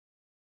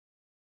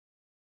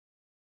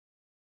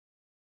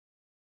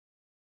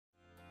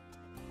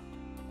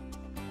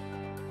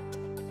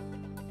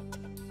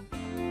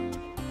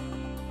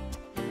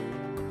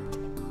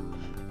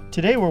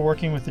Today we're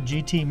working with the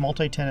GT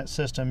multi-tenant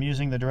system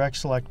using the direct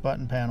select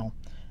button panel.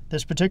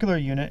 This particular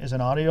unit is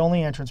an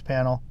audio-only entrance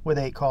panel with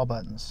 8 call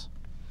buttons.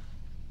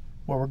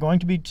 What we're going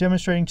to be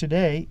demonstrating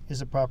today is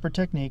the proper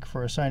technique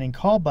for assigning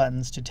call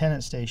buttons to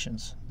tenant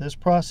stations. This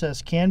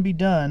process can be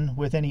done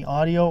with any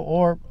audio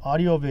or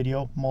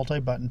audio-video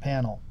multi-button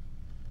panel.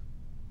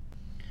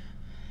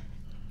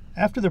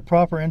 After the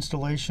proper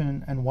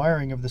installation and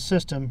wiring of the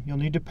system, you'll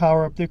need to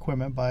power up the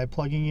equipment by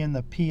plugging in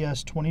the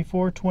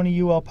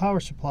PS2420UL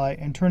power supply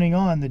and turning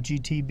on the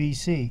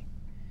GT-BC.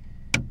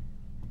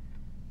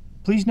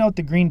 Please note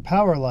the green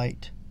power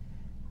light.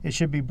 It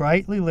should be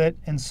brightly lit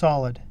and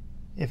solid.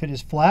 If it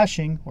is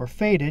flashing or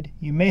faded,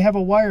 you may have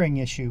a wiring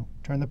issue.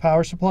 Turn the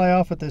power supply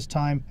off at this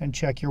time and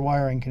check your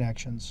wiring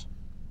connections.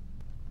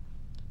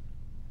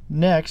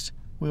 Next,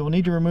 we will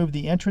need to remove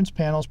the entrance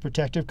panel's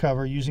protective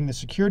cover using the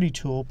security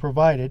tool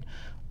provided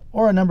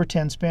or a number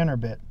 10 spanner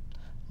bit.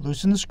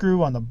 Loosen the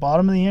screw on the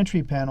bottom of the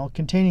entry panel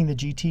containing the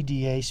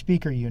GTDA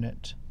speaker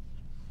unit.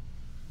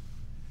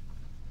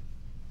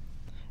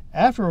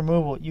 After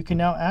removal, you can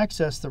now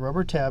access the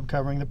rubber tab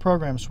covering the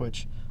program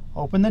switch.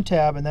 Open the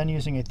tab and then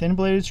using a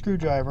thin-bladed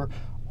screwdriver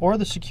or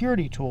the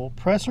security tool,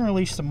 press and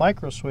release the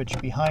micro switch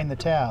behind the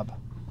tab.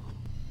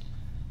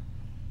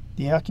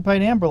 The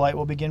occupied amber light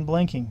will begin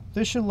blinking.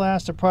 This should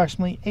last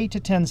approximately 8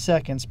 to 10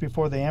 seconds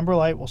before the amber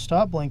light will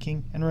stop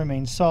blinking and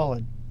remain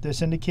solid.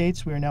 This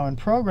indicates we are now in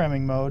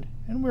programming mode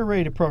and we're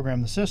ready to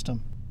program the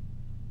system.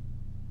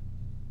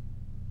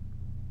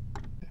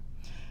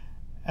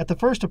 At the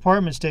first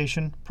apartment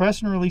station,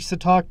 press and release the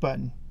talk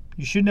button.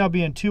 You should now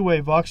be in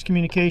two-way Vox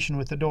communication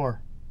with the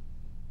door.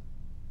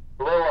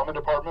 Hello, I'm in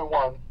apartment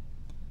 1.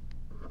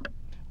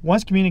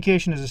 Once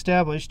communication is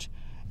established,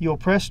 you will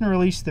press and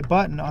release the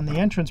button on the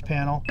entrance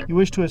panel you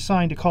wish to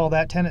assign to call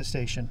that tenant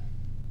station.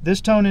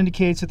 This tone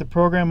indicates that the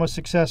program was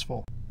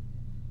successful.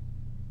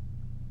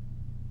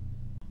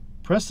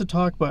 Press the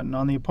talk button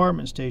on the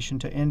apartment station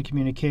to end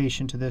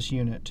communication to this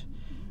unit.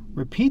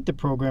 Repeat the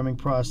programming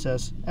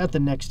process at the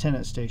next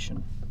tenant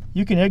station.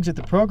 You can exit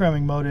the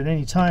programming mode at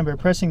any time by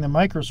pressing the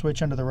micro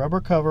switch under the rubber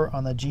cover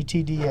on the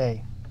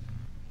GTDA.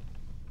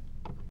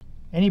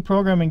 Any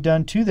programming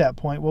done to that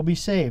point will be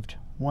saved.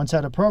 Once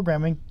out of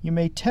programming, you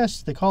may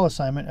test the call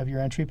assignment of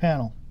your entry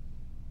panel.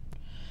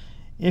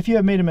 If you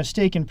have made a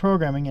mistake in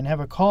programming and have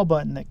a call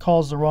button that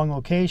calls the wrong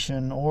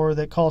location or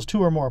that calls 2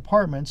 or more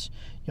apartments,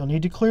 you'll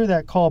need to clear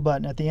that call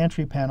button at the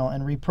entry panel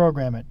and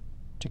reprogram it.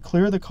 To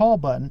clear the call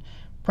button,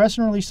 press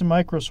and release the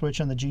micro switch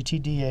on the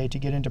GTDA to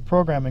get into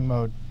programming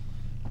mode.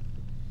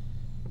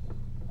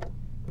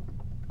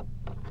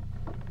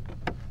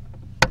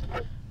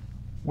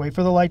 Wait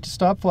for the light to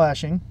stop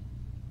flashing.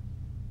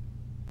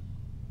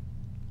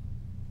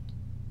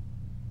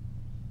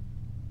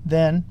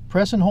 Then,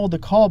 press and hold the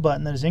call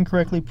button that is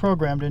incorrectly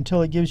programmed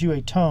until it gives you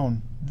a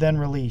tone, then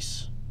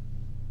release.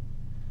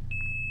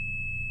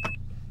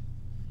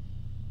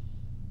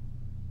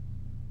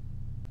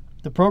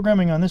 The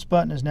programming on this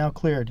button is now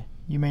cleared.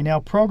 You may now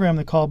program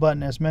the call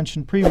button as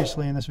mentioned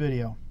previously in this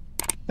video.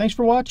 Thanks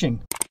for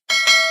watching.